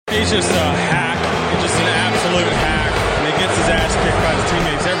He's just a hack. He's just an absolute hack. And he gets his ass kicked by his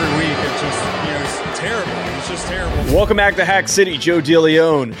teammates every week. It's just, it's terrible. It's just terrible. Welcome back to Hack City. Joe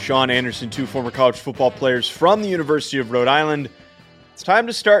DeLeone, Sean Anderson, two former college football players from the University of Rhode Island. It's time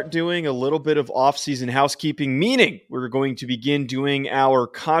to start doing a little bit of off-season housekeeping, meaning we're going to begin doing our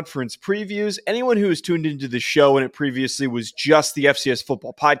conference previews. Anyone who has tuned into the show and it previously was just the FCS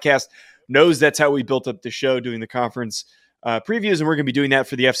Football podcast knows that's how we built up the show, doing the conference previews, and we're going to be doing that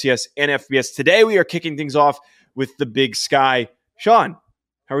for the FCS and FBS. Today, we are kicking things off with the Big Sky. Sean,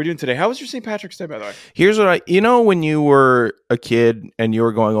 how are we doing today? How was your St. Patrick's Day, by the way? Here's what when you were a kid and you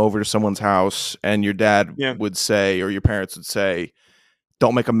were going over to someone's house and your dad would say, or your parents would say,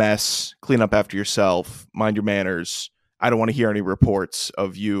 don't make a mess, clean up after yourself, mind your manners. I don't want to hear any reports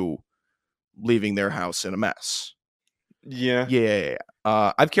of you leaving their house in a mess. Yeah.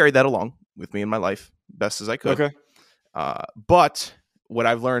 I've carried that along with me in my life best as I could. Okay. But what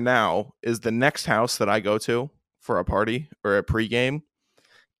I've learned now is the next house that I go to for a party or a pregame,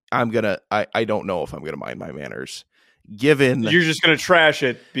 I don't know if I'm gonna mind my manners. Given you're just gonna trash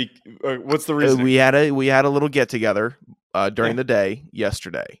it. What's the reason? We had a little get together during the day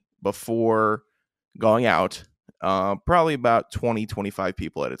yesterday before going out. Probably about 20, 25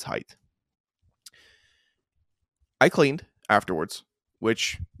 people at its height. I cleaned afterwards,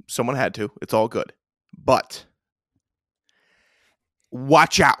 which someone had to. It's all good, but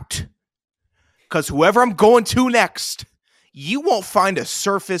watch out, because whoever I'm going to next, you won't find a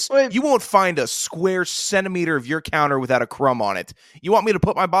surface. You won't find a square centimeter of your counter without a crumb on it. You want me to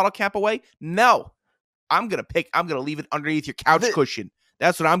put my bottle cap away? No, I'm going to leave it underneath your couch cushion.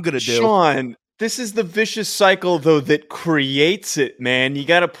 That's what I'm going to do. Sean, this is the vicious cycle, though, that creates it, man. You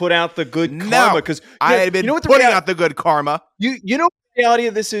got to put out the good karma. Because I had been putting out the good karma. You know what the reality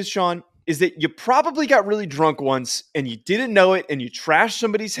of this is, Sean? Is that you probably got really drunk once and you didn't know it and you trashed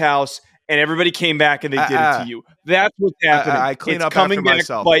somebody's house and everybody came back and they did it to you. That's what's happening. I clean up after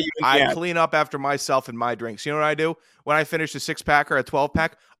myself. I clean up after myself and my drinks. You know what I do? When I finish a 6-pack or a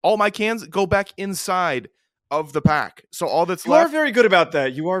 12-pack, all my cans go back inside of the pack. So all that's left. You are very good about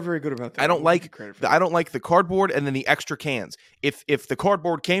that. I don't like the cardboard and then the extra cans. If the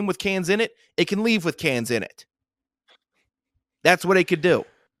cardboard came with cans in it, it can leave with cans in it. That's what it could do.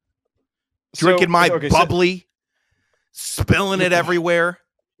 Drinking my bubbly, spilling it everywhere.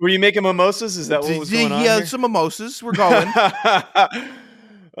 Were you making mimosas? Is that what was going on? Yeah, some mimosas. We're going.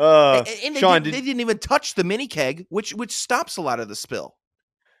 And Sean, they didn't even touch the mini keg, which stops a lot of the spill.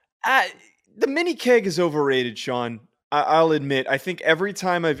 The mini keg is overrated, Sean. I'll admit. I think every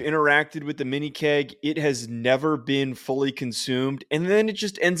time I've interacted with the mini keg, it has never been fully consumed, and then it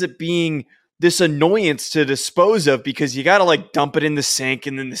just ends up being this annoyance to dispose of because you got to dump it in the sink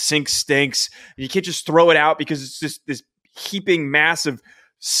and then the sink stinks. You can't just throw it out because it's just this heaping mass of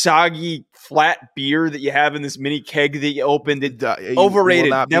soggy flat beer that you have in this mini keg that you opened.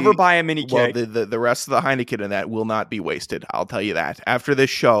 Overrated. Never buy a mini keg. Well, the rest of the Heineken in that will not be wasted. I'll tell you that. After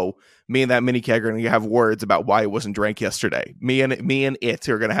this show, me and that mini keg are going to have words about why it wasn't drank yesterday. Me and it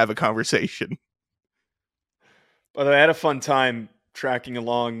are going to have a conversation. But I had a fun time tracking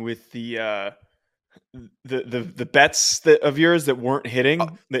along with the bets of yours that weren't hitting.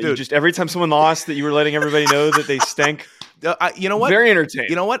 You just every time someone lost, that you were letting everybody know that they stank. You know what? Very entertaining.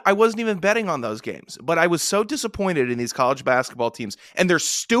 You know what? I wasn't even betting on those games, but I was so disappointed in these college basketball teams and their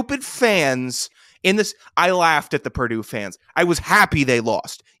stupid fans. In this, I laughed at the Purdue fans. I was happy they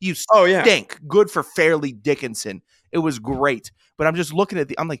lost. You stink. Good for Fairleigh Dickinson. It was great. But I'm just looking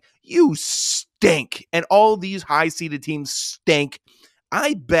at I'm like, you stink. And all these high-seeded teams stink.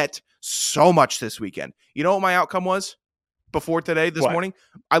 I bet so much this weekend. You know what my outcome was before today, this morning?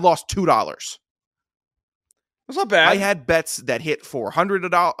 I lost $2. That's not bad. I had bets that hit for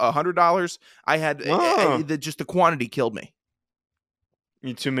 $100. I had just the quantity killed me.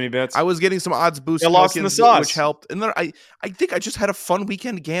 You too many bets. I was getting some odds boost lost in the sauce, which helped. And then I think I just had a fun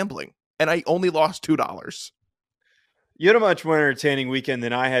weekend gambling, and I only lost $2. You had a much more entertaining weekend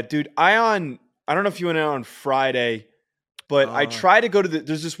than I had, dude. I don't know if you went out on Friday, but I tried to go to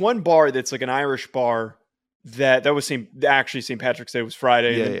there's this one bar that's like an Irish bar that was St. Patrick's Day was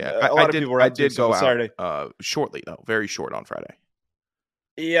Friday. Yeah. A lot of people were out. I did go out Saturday. Shortly though, very short on Friday.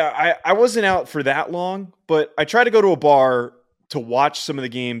 Yeah, I wasn't out for that long, but I tried to go to a bar to watch some of the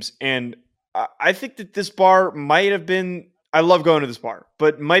games, and I think that this bar might have been. I love going to this bar,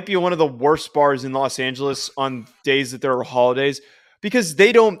 but might be one of the worst bars in Los Angeles on days that there are holidays because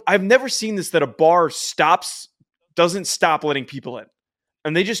I've never seen this, that a bar doesn't stop letting people in.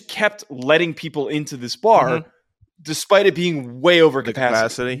 And they just kept letting people into this bar despite it being way over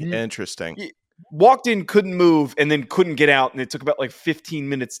capacity. Interesting. walked in, couldn't move, and then couldn't get out, and it took about like 15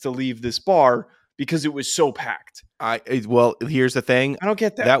 minutes to leave this bar because it was so packed. Well, here's the thing. I don't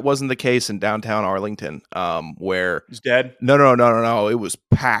get that. That wasn't the case in downtown Arlington, where it was dead. No. It was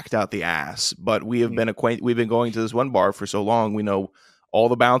packed out the ass. But we have been we've been going to this one bar for so long. We know all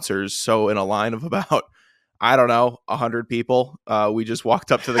the bouncers. So in a line of about, 100 people, we just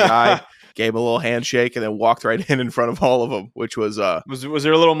walked up to the guy, gave him a little handshake, and then walked right in front of all of them. Which was was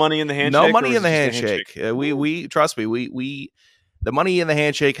there a little money in the handshake? No money in the handshake. We trust me. We the money in the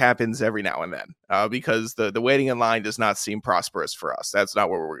handshake happens every now and then because the waiting in line does not seem prosperous for us. That's not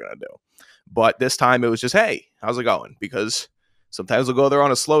what we're going to do. But this time it was just, hey, how's it going? Because sometimes we'll go there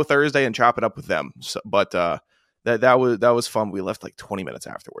on a slow Thursday and chop it up with them. So, but that was fun. We left like 20 minutes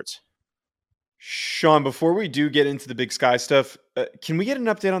afterwards. Sean, before we do get into the Big Sky stuff, can we get an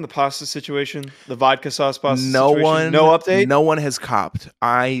update on the pasta situation? The vodka sauce pasta situation? No update? No one has copped.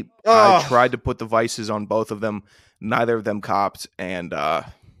 I tried to put the vices on both of them. Neither of them copped, and I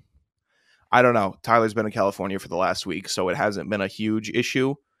don't know. Tyler's been in California for the last week, so it hasn't been a huge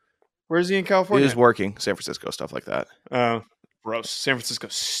issue. Where is he in California? He's working. San Francisco, stuff like that. Gross. San Francisco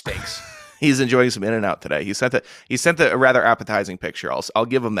stinks. He's enjoying some In-N-Out today. He sent a rather appetizing picture. I'll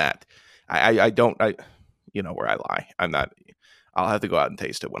give him that. I don't you know where I lie. I'm not. I'll have to go out and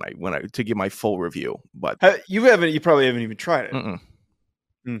taste it when I to give my full review. But you probably haven't even tried it.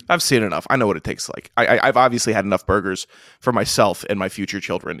 I've seen enough. I know what it tastes like. I've obviously had enough burgers for myself and my future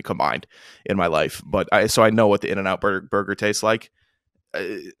children combined in my life, so I know what the In-N-Out burger tastes like.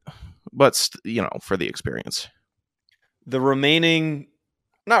 But for the experience, not remaining.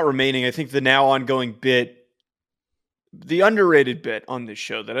 I think the now ongoing bit, the underrated bit on this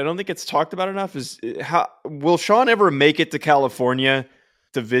show that I don't think it's talked about enough is how will Sean ever make it to California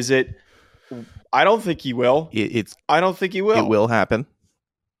to visit? I don't think he will. I don't think he will. It will happen.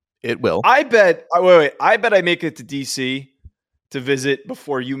 It will. I bet. Wait. I bet I make it to DC to visit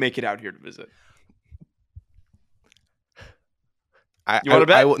before you make it out here to visit. You want to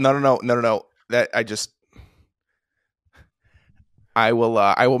bet? No.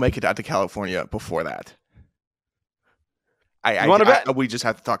 I will make it out to California before that. You want to bet? We just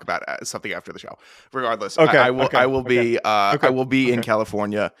have to talk about something after the show. Regardless, okay. I will be in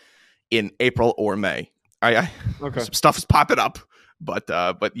California in April or May. Some stuff is popping up. But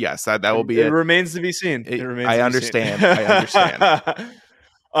yes, that will be it. It remains to be seen. I understand. I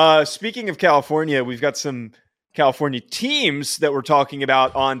understand. Speaking of California, we've got some California teams that we're talking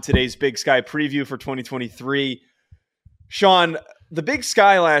about on today's Big Sky preview for 2023. Sean, the Big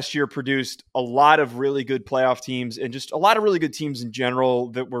Sky last year produced a lot of really good playoff teams and just a lot of really good teams in general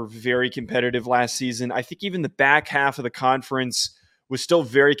that were very competitive last season. I think even the back half of the conference was still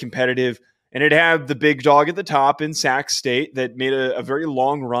very competitive. And it had the big dog at the top in Sac State that made a very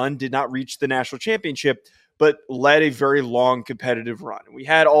long run, did not reach the national championship, but led a very long competitive run. We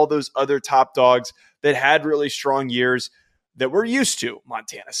had all those other top dogs that had really strong years that we're used to.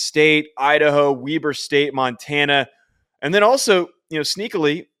 Montana State, Idaho, Weber State, Montana. And then also,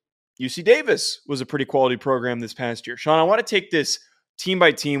 sneakily, UC Davis was a pretty quality program this past year. Sean, I want to take this team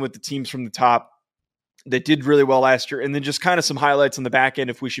by team with the teams from the top that did really well last year, and then just kind of some highlights on the back end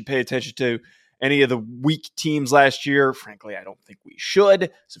if we should pay attention to any of the weak teams last year. Frankly, I don't think we should.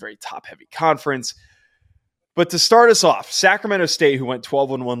 It's a very top-heavy conference. But to start us off, Sacremento State, who went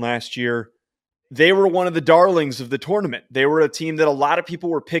 12-1 last year, they were one of the darlings of the tournament. They were a team that a lot of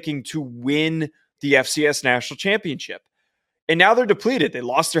people were picking to win the FCS National Championship. And now they're depleted. They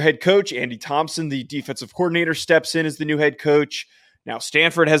lost their head coach. Andy Thompson, the defensive coordinator, steps in as the new head coach. Now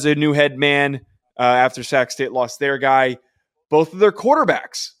Stanford has a new head man. After Sac State lost their guy. Both of their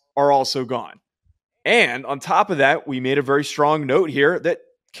quarterbacks are also gone. And on top of that, we made a very strong note here that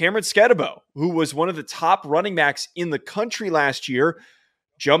Cameron Skedebo, who was one of the top running backs in the country last year,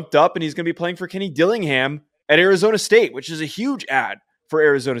 jumped up and he's going to be playing for Kenny Dillingham at Arizona State, which is a huge ad for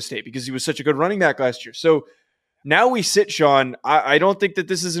Arizona State because he was such a good running back last year. So now we sit, Sean. I don't think that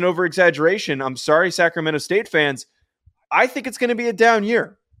this is an over-exaggeration. I'm sorry, Sacramento State fans. I think it's going to be a down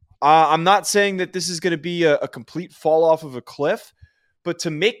year. I'm not saying that this is going to be a complete fall off of a cliff, but to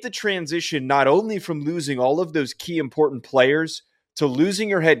make the transition not only from losing all of those key important players to losing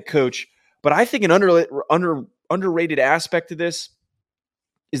your head coach, but I think an underrated aspect of this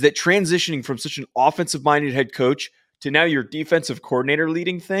is that transitioning from such an offensive-minded head coach to now your defensive coordinator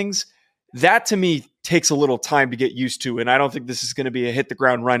leading things, that to me takes a little time to get used to, and I don't think this is going to be a hit the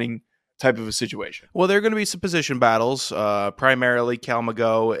ground running type of a situation. Well, there are going to be some position battles, primarily Cal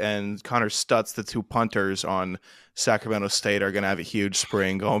Mago and Connor Stutz, the two punters on Sacramento State, are going to have a huge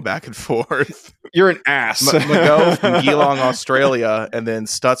spring going back and forth. You're an ass. Mago from Geelong, Australia, and then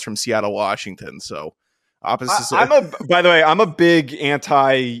Stutz from Seattle, Washington. So opposites. By the way, I'm a big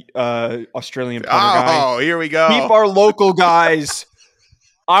anti Australian punter guy. Oh, here we go. Keep our local guys.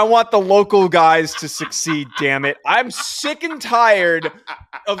 I want the local guys to succeed, damn it. I'm sick and tired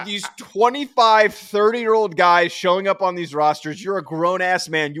of these 25, 30-year-old guys showing up on these rosters. You're a grown-ass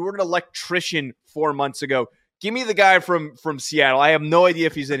man. You were an electrician 4 months ago. Give me the guy from Seattle. I have no idea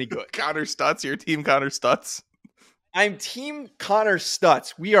if he's any good. Connor Stutz, your team Connor Stutz. I'm team Connor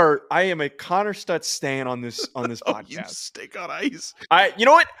Stutz. I am a Connor Stutz stan on this podcast. You stick on ice. You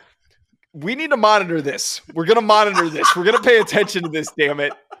know what? We need to monitor this. We're going to monitor this. We're going to pay attention to this, damn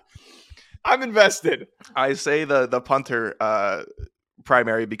it. I'm invested. I say the punter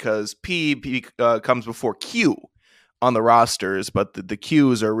primary because P comes before Q on the rosters, but the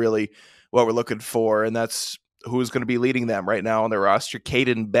Qs are really what we're looking for, and that's who's going to be leading them right now on their roster.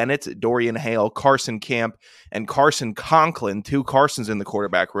 Caden Bennett, Dorian Hale, Carson Camp, and Carson Conklin. 2 Carsons in the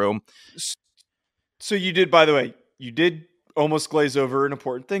quarterback room. So you did, by the way, almost glaze over an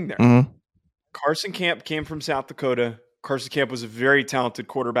important thing there. Mm-hmm. Carson Camp came from South Dakota. Carson Camp was a very talented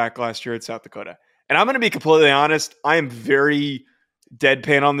quarterback last year at South Dakota. And I'm going to be completely honest. I am very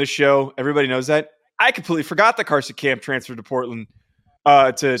deadpan on this show. Everybody knows that. I completely forgot that Carson Camp transferred to Portland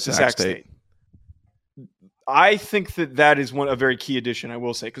to Sac State. I think that is a very key addition, I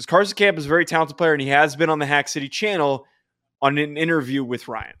will say, because Carson Camp is a very talented player, and he has been on the Hack City channel on an interview with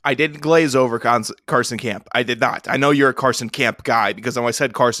Ryan. I didn't glaze over Carson Camp. I did not. I know you're a Carson Camp guy because when I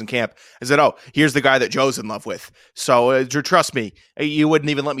said Carson Camp, I said, oh, here's the guy that Joe's in love with. So trust me, you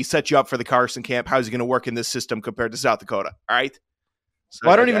wouldn't even let me set you up for the Carson Camp. How's he going to work in this system compared to South Dakota? All right. So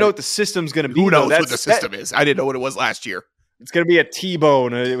well, I don't even know what the system's going to be. Who knows what the system is? I didn't know what it was last year. It's going to be a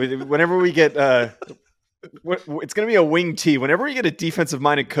T-bone. Whenever we get it's going to be a wing T. Whenever we get a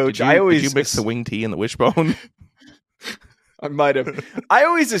defensive-minded coach, did you mix the wing T and the wishbone? I might have. I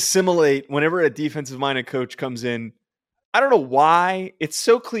always assimilate whenever a defensive-minded coach comes in. I don't know why. It's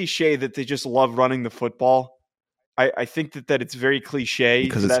so cliche that they just love running the football. I think that it's very cliche.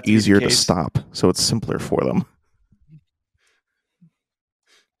 Because it's easier to stop, so it's simpler for them.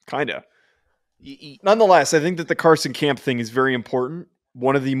 Kind of. Nonetheless, I think that the Carson Camp thing is very important.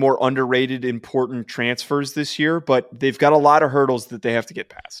 One of the more underrated, important transfers this year, but they've got a lot of hurdles that they have to get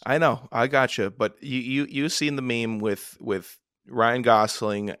past. I know, I gotcha, but you've seen the meme with Ryan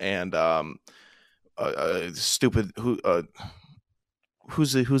Gosling and stupid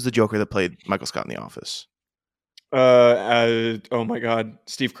who's the Joker that played Michael Scott in The Office? Oh my God,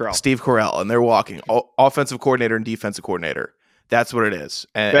 Steve Carell, and they're walking offensive coordinator and defensive coordinator. That's what it is.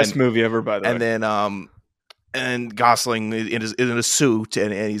 Best movie ever, by the way. And then and Gosling is in a suit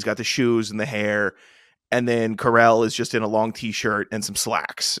and he's got the shoes and the hair, and then Carell is just in a long t-shirt and some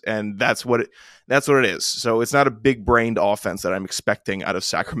slacks, and that's what it is. So it's not a big brained offense that I'm expecting out of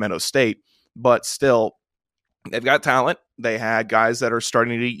Sacremento State, but still they've got talent. They had guys that are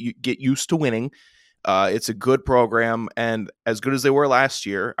starting to get used to winning. It's a good program, and as good as they were last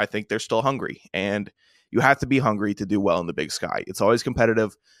year, I think they're still hungry, and you have to be hungry to do well in the Big Sky. It's always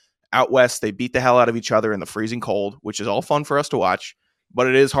competitive. Out west, they beat the hell out of each other in the freezing cold, which is all fun for us to watch, but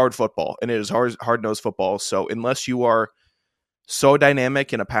it is hard football, and it is hard-nosed football. So unless you are so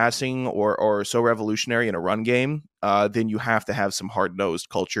dynamic in a passing or so revolutionary in a run game, then you have to have some hard-nosed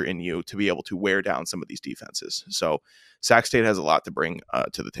culture in you to be able to wear down some of these defenses. So Sac State has a lot to bring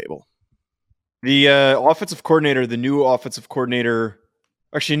to the table. The offensive coordinator, the new offensive coordinator,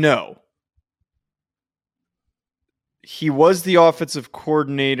 actually, no. He was the offensive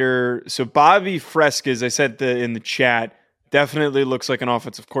coordinator. So Bobby Frescas, I said in the chat, definitely looks like an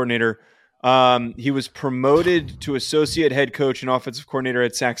offensive coordinator. He was promoted to associate head coach and offensive coordinator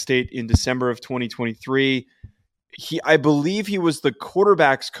at Sac State in December of 2023. I believe he was the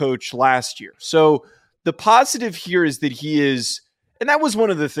quarterback's coach last year. So the positive here is that he is, and that was one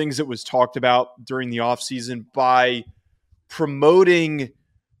of the things that was talked about during the offseason by promoting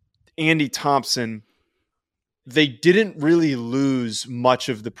Andy Thompson. They didn't really lose much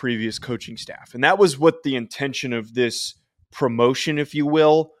of the previous coaching staff. And that was what the intention of this promotion, if you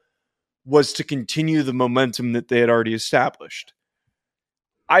will, was to continue the momentum that they had already established.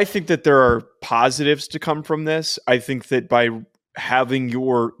 I think that there are positives to come from this. I think that by having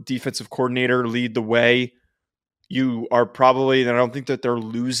your defensive coordinator lead the way, you are probably, and I don't think that they're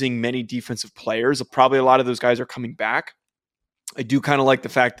losing many defensive players. Probably a lot of those guys are coming back. I do kind of like the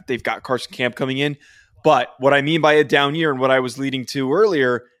fact that they've got Carson Camp coming in. But what I mean by a down year and what I was leading to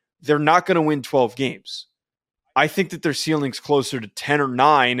earlier, they're not going to win 12 games. I think that their ceiling's closer to 10 or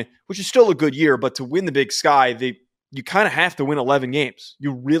 9, which is still a good year. But to win the Big Sky, you kind of have to win 11 games.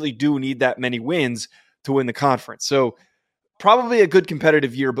 You really do need that many wins to win the conference. So probably a good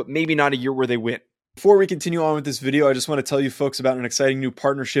competitive year, but maybe not a year where they win. Before we continue on with this video, I just want to tell you folks about an exciting new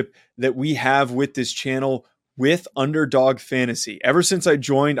partnership that we have with this channel with Underdog Fantasy. Ever since I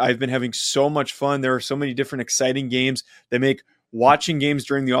joined, I've been having so much fun. There are so many different exciting games that make watching games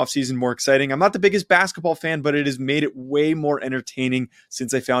during the offseason more exciting. I'm not the biggest basketball fan, but it has made it way more entertaining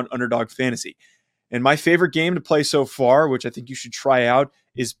since I found Underdog Fantasy. And my favorite game to play so far, which I think you should try out,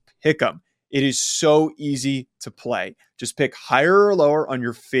 is Pick'em. It is so easy to play. Just pick higher or lower on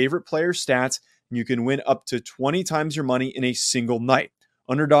your favorite player's stats, and you can win up to 20 times your money in a single night.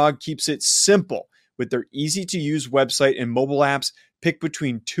 Underdog keeps it simple with their easy-to-use website and mobile apps. Pick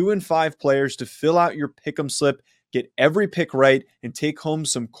between 2 and 5 players to fill out your Pick'em slip, get every pick right, and take home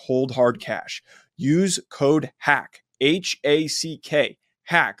some cold hard cash. Use code HACK, H-A-C-K,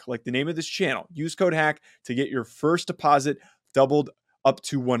 HACK, like the name of this channel. Use code HACK to get your first deposit doubled up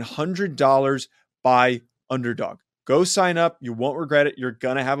to $100 by Underdog. Go sign up. You won't regret it. You're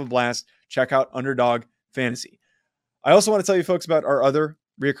going to have a blast. Check out Underdog Fantasy. I also want to tell you folks about our other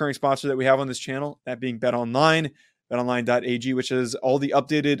recurring sponsor that we have on this channel, that being BetOnline, betonline.ag, which has all the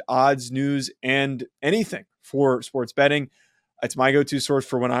updated odds, news, and anything for sports betting. It's my go-to source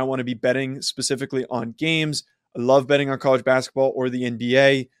for when I want to be betting specifically on games. I love betting on college basketball or the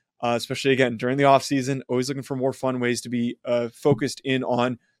NBA, especially, again, during the offseason. Always looking for more fun ways to be focused in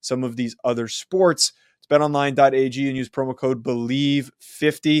on some of these other sports. It's betonline.ag and use promo code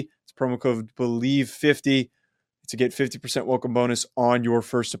BELIEVE50. It's promo code BELIEVE50 to get 50% welcome bonus on your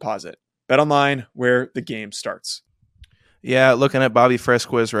first deposit. BetOnline, where the game starts. Yeah, looking at Bobby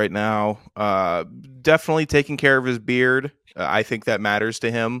Fresquez right now, definitely taking care of his beard. I think that matters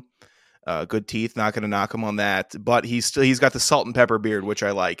to him. Good teeth, not going to knock him on that. But he's got the salt and pepper beard, which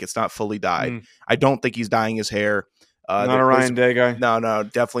I like. It's not fully dyed. I don't think he's dyeing his hair. Not a Ryan Day guy. No,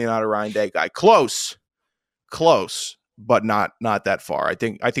 definitely not a Ryan Day guy. Close, but not that far. I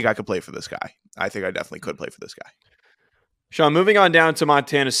think I could play for this guy. I think I definitely could play for this guy. Sean, moving on down to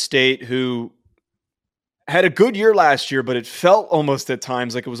Montana State, who had a good year last year, but it felt almost at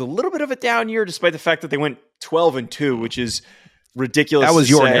times like it was a little bit of a down year, despite the fact that they went 12-2, which is ridiculous. That was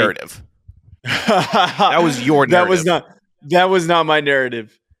your narrative. That was your narrative. That was not my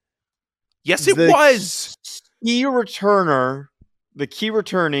narrative. Yes, it was. The key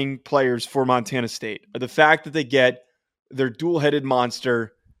returning players for Montana State are the fact that they get their dual-headed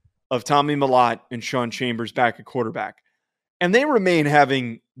monster of Tommy Mellott and Sean Chambers back at quarterback. And they remain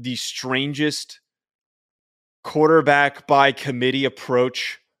having the strangest quarterback by committee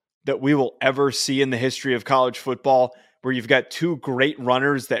approach that we will ever see in the history of college football, where you've got two great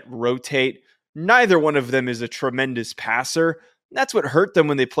runners that rotate. Neither one of them is a tremendous passer. That's what hurt them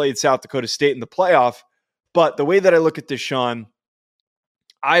when they played South Dakota State in the playoff. But the way that I look at this, Sean,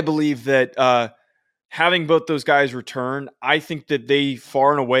 I believe that having both those guys return, I think that they far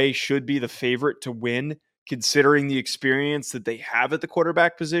and away should be the favorite to win, considering the experience that they have at the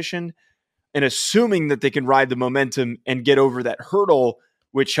quarterback position, and assuming that they can ride the momentum and get over that hurdle,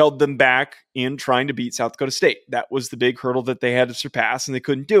 which held them back in trying to beat South Dakota State. That was the big hurdle that they had to surpass, and they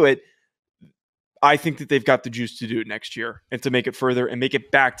couldn't do it. I think that they've got the juice to do it next year and to make it further and make it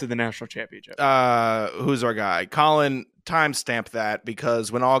back to the national championship. Who's our guy? Colin, timestamp that,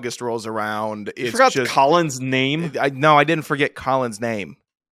 because when August rolls around, you forgot Colin's name? No, I didn't forget Colin's name.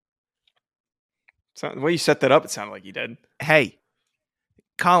 The way you set that up, it sounded like you did. Hey,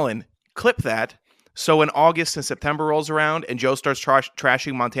 Colin, clip that. So when August and September rolls around and Joe starts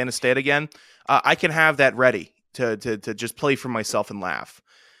trashing Montana State again, I can have that ready to just play for myself and laugh.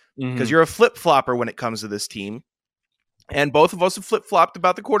 Because you're a flip-flopper when it comes to this team. And both of us have flip-flopped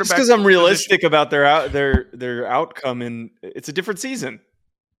about the quarterback. Because I'm realistic about their outcome, and it's a different season.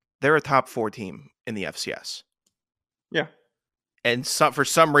 They're a top 4 team in the FCS. Yeah. And for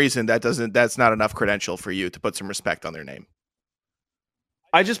some reason, that's not enough credential for you to put some respect on their name.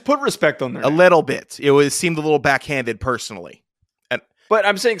 I just put respect on their name. A little bit. It seemed a little backhanded personally. But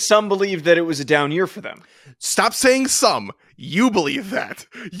I'm saying some believe that it was a down year for them. Stop saying some. You believe that.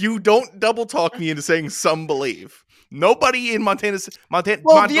 You don't double talk me into saying some believe. Nobody in Montana State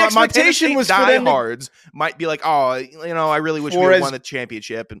was diehards might be like, oh, I really wish we had won the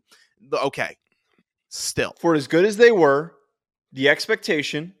championship. And okay, still, for as good as they were, the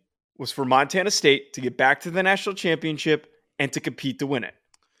expectation was for Montana State to get back to the national championship and to compete to win it.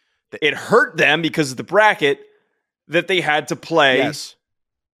 It hurt them because of the bracket that they had to play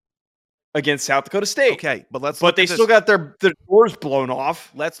against South Dakota State. Okay, but they still got their doors blown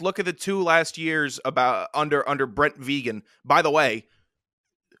off. Let's look at the 2 last years under Brent Vegan. By the way,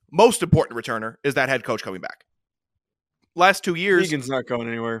 most important returner is that head coach coming back. last 2 years, Deegan's not going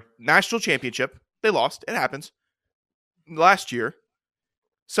anywhere. National championship, they lost. It happens. Last year,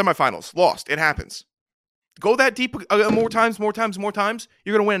 semifinals, lost. It happens. Go that deep more times. You're going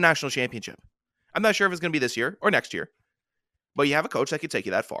to win a national championship. I'm not sure if it's going to be this year or next year, but you have a coach that can take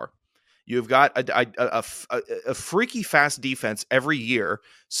you that far. You've got a freaky fast defense every year,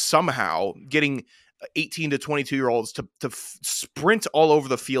 somehow getting 18 to 22-year-olds to sprint all over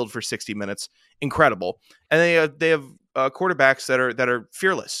the field for 60 minutes. Incredible. And they have quarterbacks that are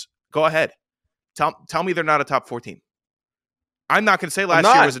fearless. Go ahead. Tell me they're not a top 14. I'm not going to say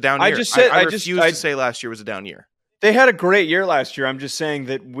last year was a down year. I refuse to say last year was a down year. They had a great year last year. I'm just saying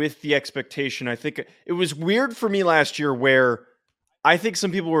that with the expectation, I think it was weird for me last year where I think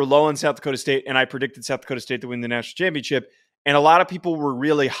some people were low on South Dakota State, and I predicted South Dakota State to win the national championship. And a lot of people were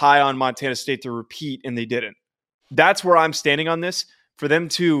really high on Montana State to repeat, and they didn't. That's where I'm standing on this. For them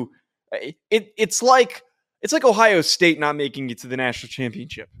to, it's like Ohio State not making it to the national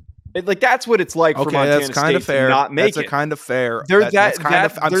championship. That's what it's like for Montana that's kind State of fair. to not make that's it. kind of fair. That's kind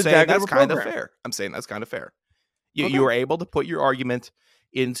of fair. I'm saying that's kind of fair. You were able to put your argument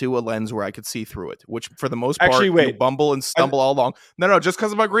into a lens where I could see through it, which for the most part, you bumble and stumble all along. No, just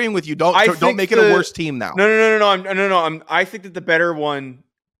because I'm agreeing with you, don't make it a worse team now. No. I think that the better one.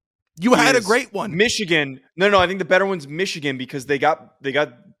 You had a great one, Michigan. No. I think the better one's Michigan because they got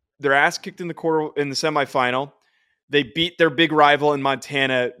their ass kicked in the semifinal. They beat their big rival in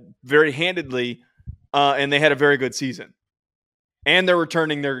Montana very handedly, and they had a very good season. And they're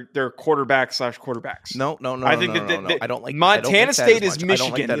returning their quarterbacks. No. I think that I don't like Montana State is Michigan. I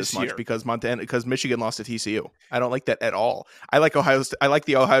don't like that as much because Michigan lost to TCU. I don't like that at all. I like Ohio. I like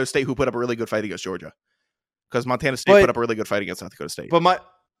the Ohio State who put up a really good fight against Georgia. Because Montana State put up a really good fight against South Dakota State.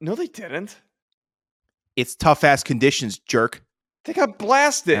 No, they didn't. It's tough ass conditions, jerk. They got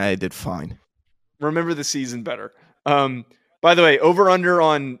blasted. I did fine. Remember the season better. By the way, over under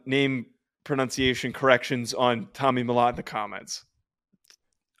on name pronunciation corrections on Tommy Millott in the comments.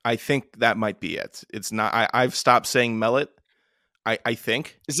 I think that might be it. It's not. I've stopped saying Mellot. I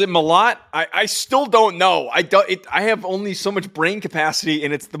think. Is it Millott? I still don't know. I have only so much brain capacity,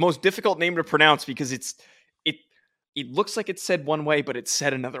 and it's the most difficult name to pronounce because it looks like it's said one way, but it's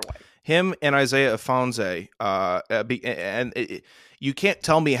said another way. Him and Isaiah Afonso, you can't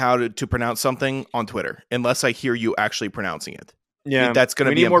tell me how to pronounce something on Twitter unless I hear you actually pronouncing it. Yeah, that's going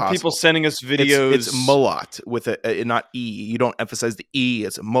to be impossible. More people sending us videos. It's Millot with a not E. You don't emphasize the E.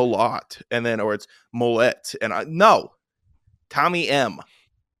 It's Millot, and then or it's Mollet. And no, Tommy M.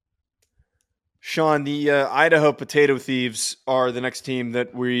 Sean, the Idaho Potato Thieves are the next team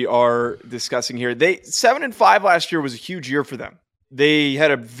that we are discussing here. 7-5 last year was a huge year for them. They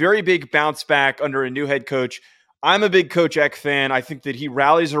had a very big bounce back under a new head coach. I'm a big Coach Eck fan. I think that he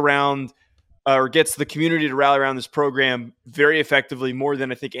rallies around or gets the community to rally around this program very effectively, more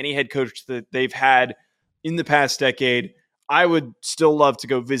than I think any head coach that they've had in the past decade. I would still love to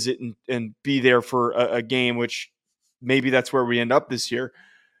go visit and be there for a game, which maybe that's where we end up this year.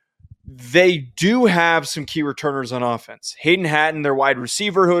 They do have some key returners on offense. Hayden Hatton, their wide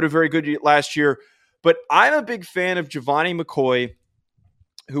receiver, who had a very good year last year. But I'm a big fan of Giovanni McCoy,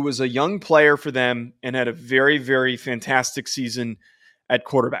 who was a young player for them and had a very, very fantastic season at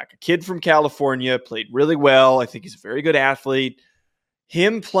quarterback. A kid from California, played really well. I think he's a very good athlete.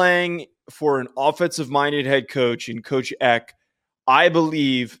 Him playing for an offensive-minded head coach in Coach Eck, I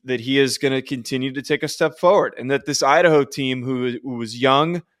believe that he is going to continue to take a step forward, and that this Idaho team who was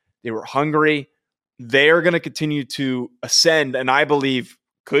young, they were hungry, they are going to continue to ascend, and I believe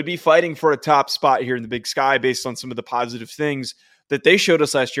could be fighting for a top spot here in the Big Sky based on some of the positive things that they showed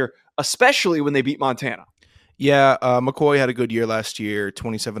us last year, especially when they beat Montana. Yeah, McCoy had a good year last year,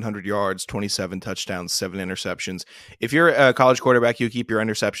 2,700 yards, 27 touchdowns, 7 interceptions. If you're a college quarterback, you keep your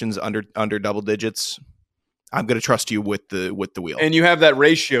interceptions under double digits. I'm going to trust you with the wheel. And you have that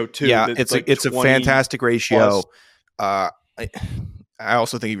ratio too. Yeah, it's a fantastic ratio. I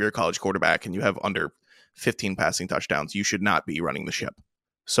also think if you're a college quarterback and you have under 15 passing touchdowns, you should not be running the ship.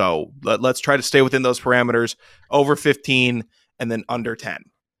 So let's try to stay within those parameters, over 15 and then under 10.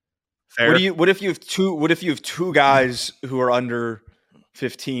 Fair? What if you have two guys who are under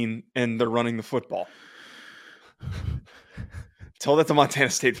 15 and they're running the football? Tell that to Montana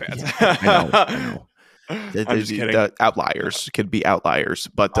State fans. Yeah, I know. I'm just kidding. The outliers could be outliers,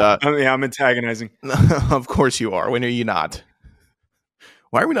 but I'm antagonizing. Of course you are. When are you not?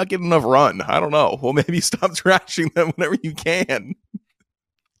 Why are we not getting enough run? I don't know. Well, maybe stop trashing them whenever you can.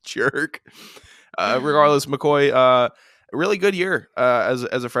 Jerk. Regardless, McCoy, really good year as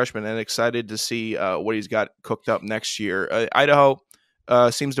a freshman, and excited to see what he's got cooked up next year. Idaho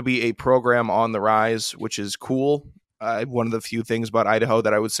seems to be a program on the rise, which is cool. One of the few things about Idaho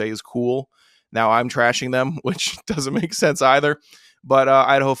that I would say is cool. Now I'm trashing them, which doesn't make sense either. But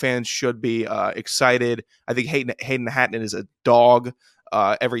Idaho fans should be excited. I think Hayden Hatton is a dog.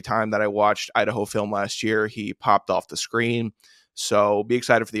 Every time that I watched Idaho film last year, he popped off the screen. So be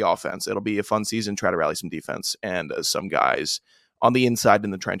excited for the offense. It'll be a fun season. Try to rally some defense and some guys on the inside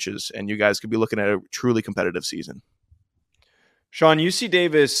in the trenches. And you guys could be looking at a truly competitive season. Sean, UC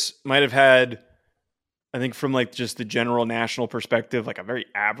Davis might have had, I think from like just the general national perspective, like a very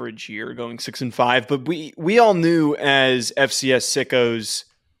average year going 6-5. But we all knew as FCS sickos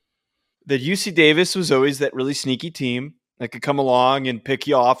that UC Davis was always that really sneaky team that could come along and pick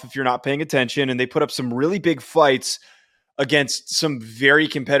you off if you're not paying attention. And they put up some really big fights against some very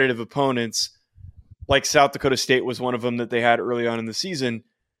competitive opponents, like South Dakota State was one of them that they had early on in the season.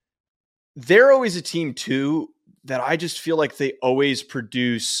 They're always a team too that I just feel like they always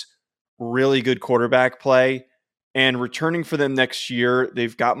produce really good quarterback play. And returning for them next year,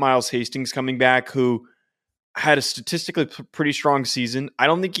 they've got Miles Hastings coming back, who had a statistically pretty strong season. I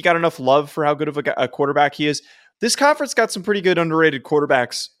don't think he got enough love for how good of a quarterback he is. This conference got some pretty good underrated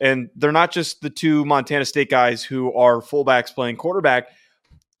quarterbacks, and they're not just the two Montana State guys who are fullbacks playing quarterback.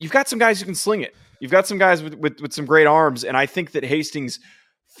 You've got some guys who can sling it. You've got some guys with some great arms, and I think that Hastings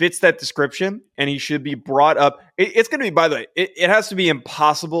fits that description, and he should be brought up. It's going to be, by the way, it has to be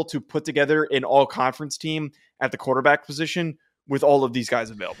impossible to put together an all-conference team at the quarterback position with all of these guys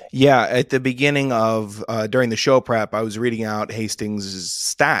available. Yeah, at the beginning of during the show prep, I was reading out Hastings'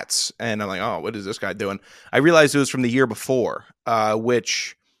 stats, and I'm like, oh, what is this guy doing? I realized it was from the year before,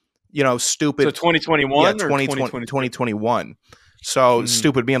 which, stupid. So 2021 or 2021. So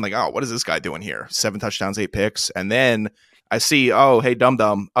stupid me. I'm like, oh, what is this guy doing here? 7 touchdowns, 8 picks. And then I see, oh, hey,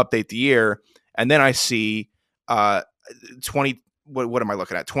 dum-dum, update the year. And then I see 20, what am I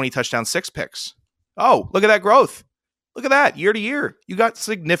looking at? 20 touchdowns, 6 picks. Oh, look at that growth. Look at that. Year to year, you got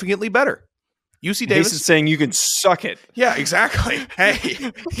significantly better. UC Davis is saying you can suck it. Yeah, exactly.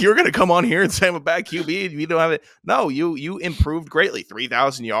 Hey, you're going to come on here and say I'm a bad QB. You don't have it. No, you improved greatly.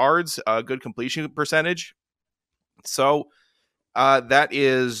 3,000 yards, good completion percentage. So that's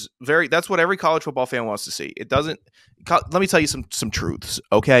what every college football fan wants to see. It doesn't. Let me tell you some truths,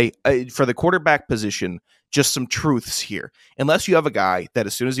 okay? For the quarterback position, just some truths here. Unless you have a guy that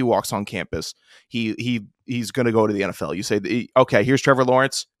as soon as he walks on campus, he's going to go to the NFL. You say, okay, here's Trevor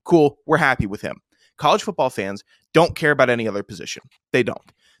Lawrence. Cool. We're happy with him. College football fans don't care about any other position. They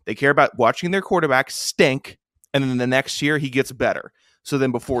don't. They care about watching their quarterback stink, and then the next year he gets better. So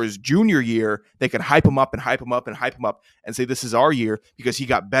then before his junior year, they can hype him up and hype him up and hype him up and say, this is our year because he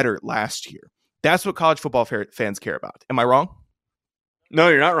got better last year. That's what college football fans care about. Am I wrong? No,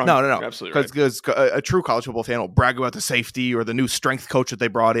 you're not wrong. No. You're absolutely right. Because a true college football fan will brag about the safety or the new strength coach that they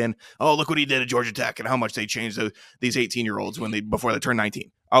brought in. Oh, look what he did at Georgia Tech and how much they changed these 18-year-olds before they turned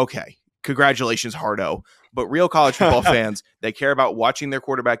 19. Okay, congratulations, Hardo. But real college football fans, they care about watching their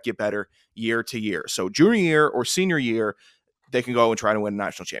quarterback get better year to year. So junior year or senior year, they can go and try to win a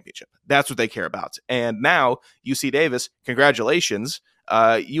national championship. That's what they care about. And now, UC Davis, congratulations.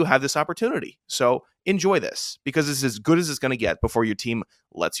 You have this opportunity. So enjoy this because it's as good as it's going to get before your team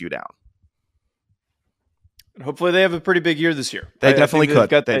lets you down. And hopefully they have a pretty big year this year. They definitely could.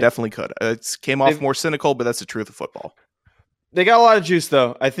 They definitely could. It came off more cynical, but that's the truth of football. They got a lot of juice,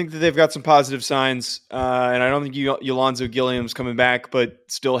 though. I think that they've got some positive signs, and I don't think Yolonzo Gilliam's coming back, but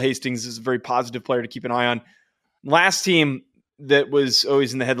still Hastings is a very positive player to keep an eye on. Last team that was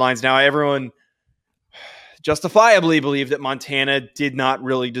always in the headlines. Now, everyone justifiably believed that Montana did not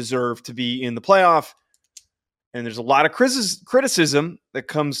really deserve to be in the playoff, and there's a lot of criticism that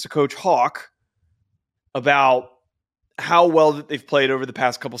comes to Coach Hawk about how well that they've played over the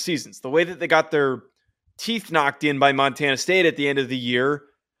past couple seasons. The way that they got their teeth knocked in by Montana State at the end of the year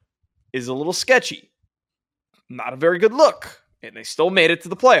is a little sketchy. Not a very good look. And they still made it to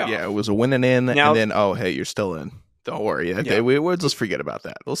the playoff. Yeah, it was a win and in, and then, oh, hey, you're still in. Don't worry. Okay, yeah. We'll just forget about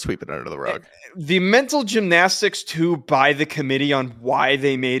that. We'll sweep it under the rug. The mental gymnastics, too, by the committee on why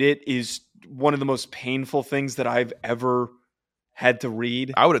they made it is one of the most painful things that I've ever had to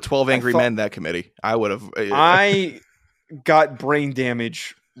read. I would have 12 angry men, that committee. I would have. I got brain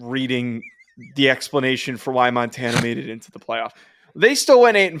damage reading the explanation for why Montana made it into the playoff. They still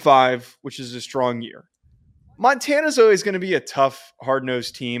went 8-5, which is a strong year. Montana's always going to be a tough,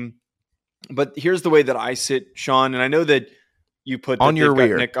 hard-nosed team. But here's the way that I sit, Sean, and I know that you put on your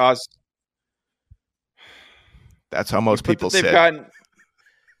rear. Nick Osmo. That's how most people sit.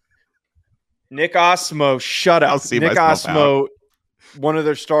 Nick Osmo, shut up. Nick Osmo, one of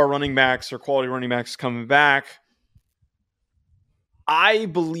their star running backs or quality running backs coming back. I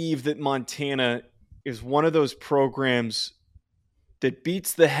believe that Montana is one of those programs that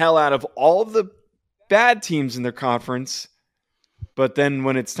beats the hell out of all the bad teams in their conference, but then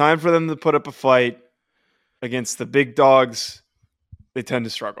when it's time for them to put up a fight against the big dogs, they tend to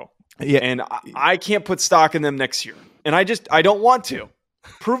struggle. Yeah, and I can't put stock in them next year. And I don't want to.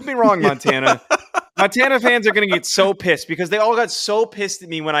 Prove me wrong, Montana. Montana fans are going to get so pissed because they all got so pissed at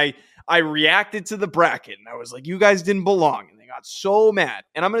me when I reacted to the bracket. And I was like, you guys didn't belong. And they got so mad.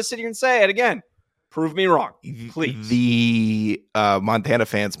 And I'm going to sit here and say it again. Prove me wrong, please. The Montana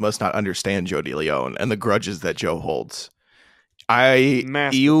fans must not understand Joe DeLeone and the grudges that Joe holds.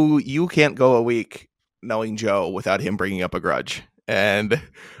 You can't go a week knowing Joe without him bringing up a grudge. And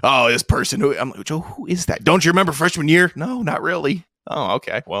this person I'm like, Joe, who is that? Don't you remember freshman year? No, not really. Oh,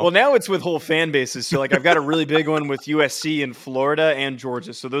 okay. Well, now it's with whole fan bases. So like I've got a really big one with USC in Florida and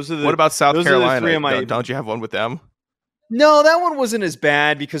Georgia. So those are the. What about South Carolina? Don't you have one with them? No, that one wasn't as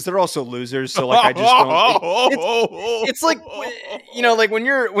bad because they're also losers. So like I just don't. It's like like when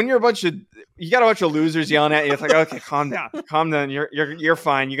you're you got a bunch of losers yelling at you. It's like, okay, calm down. You're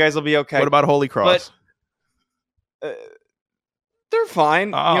fine. You guys will be okay. What about Holy Cross? But, they're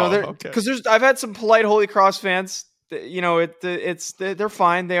fine. Because I've had some polite Holy Cross fans. They're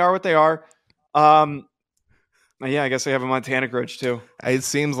fine. They are what they are. I guess I have a Montana grudge too. It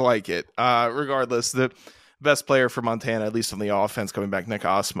seems like it. Regardless, the best player for Montana, at least on the offense, coming back, Nick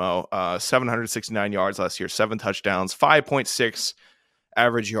Osmo, 769 yards last year, 7 touchdowns, 5.6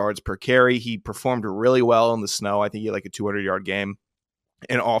 average yards per carry. He performed really well in the snow. I think he had like a 200-yard game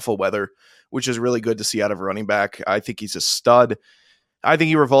in awful weather, which is really good to see out of a running back. I think he's a stud. I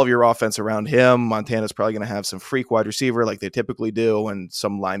think you revolve your offense around him. Montana's probably going to have some freak wide receiver like they typically do, and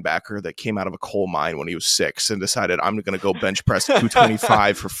some linebacker that came out of a coal mine when he was 6 and decided, I'm going to go bench press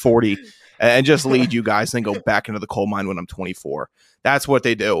 225 for 40 and just lead you guys and then go back into the coal mine when I'm 24. That's what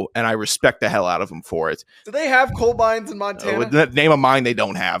they do, and I respect the hell out of them for it. Do they have coal mines in Montana? Name a mine they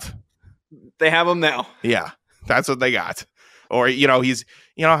don't have. They have them now. Yeah, that's what they got. Or, he's,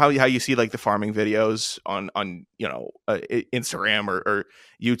 how you see like the farming videos on Instagram or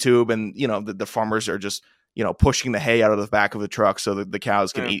YouTube, and, the farmers are just, pushing the hay out of the back of the truck so that the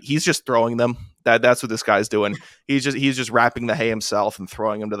cows can eat. He's just throwing them. That's what this guy's doing. He's just wrapping the hay himself and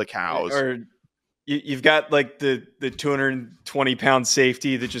throwing them to the cows. Or you've got like the 220-pound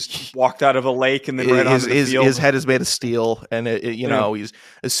safety that just walked out of a lake and then right onto the field. His head is made of steel, and he's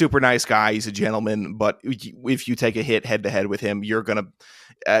a super nice guy. He's a gentleman, but if you take a hit head to head with him, you're gonna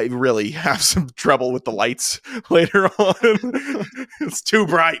really have some trouble with the lights later on. It's too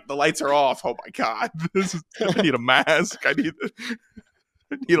bright. The lights are off. Oh my god! I need a mask. I need a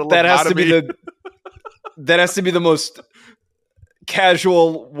lobotomy. That has to be the most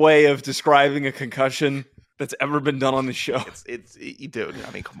casual way of describing a concussion that's ever been done on the show. It's dude.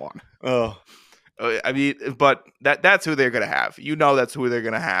 I mean, come on. Oh, I mean, but that's who they're gonna have. That's who they're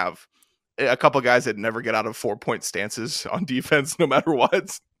gonna have. A couple guys that never get out of 4-point stances on defense, no matter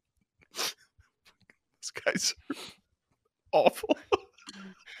what. These guys are awful.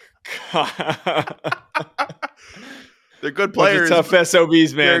 They're good players. Tough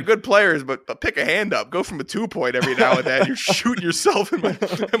SOBs, man. They're good players, but pick a hand up. Go from a 2-point every now and then. You're shooting yourself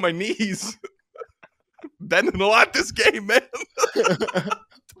in my knees. Bending a lot this game, man.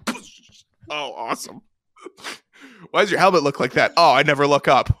 Oh, awesome. Why does your helmet look like that? Oh, I never look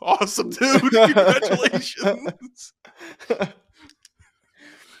up. Awesome, dude. Congratulations.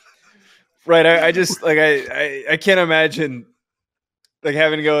 Right. I just like I can't imagine like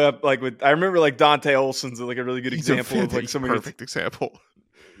having to go up like with. I remember like Dante Olson's like a really good example of like somebody. Perfect example.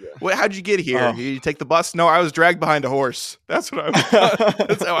 Yeah. Well, how'd you get here? Oh. You take the bus? No, I was dragged behind a horse. That's what I was.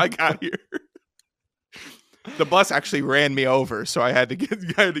 That's how I got here. The bus actually ran me over, so I had to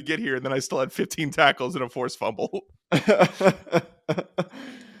get here, and then I still had 15 tackles and a forced fumble.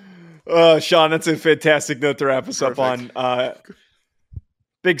 Sean, that's a fantastic note to wrap us up on.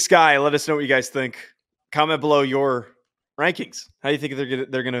 Big Sky, let us know what you guys think. Comment below your rankings. How do you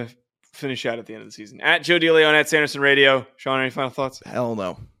think they're gonna finish out at the end of the season? At Joe DeLeone, at Sanderson Radio. Sean, any final thoughts? Hell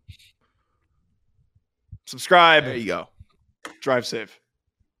no. Subscribe. There you go. Drive safe.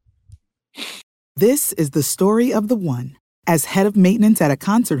 This is the story of the one. As head of maintenance at a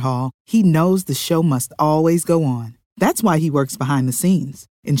concert hall, he knows the show must always go on. That's why he works behind the scenes,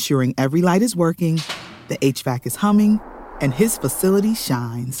 ensuring every light is working, the HVAC is humming, and his facility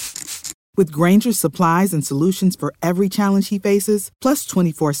shines. With Grainger's supplies and solutions for every challenge he faces, plus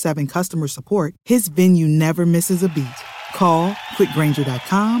 24/7 customer support, his venue never misses a beat. Call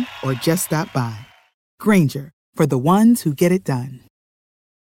quickgrainger.com or just stop by. Grainger, for the ones who get it done.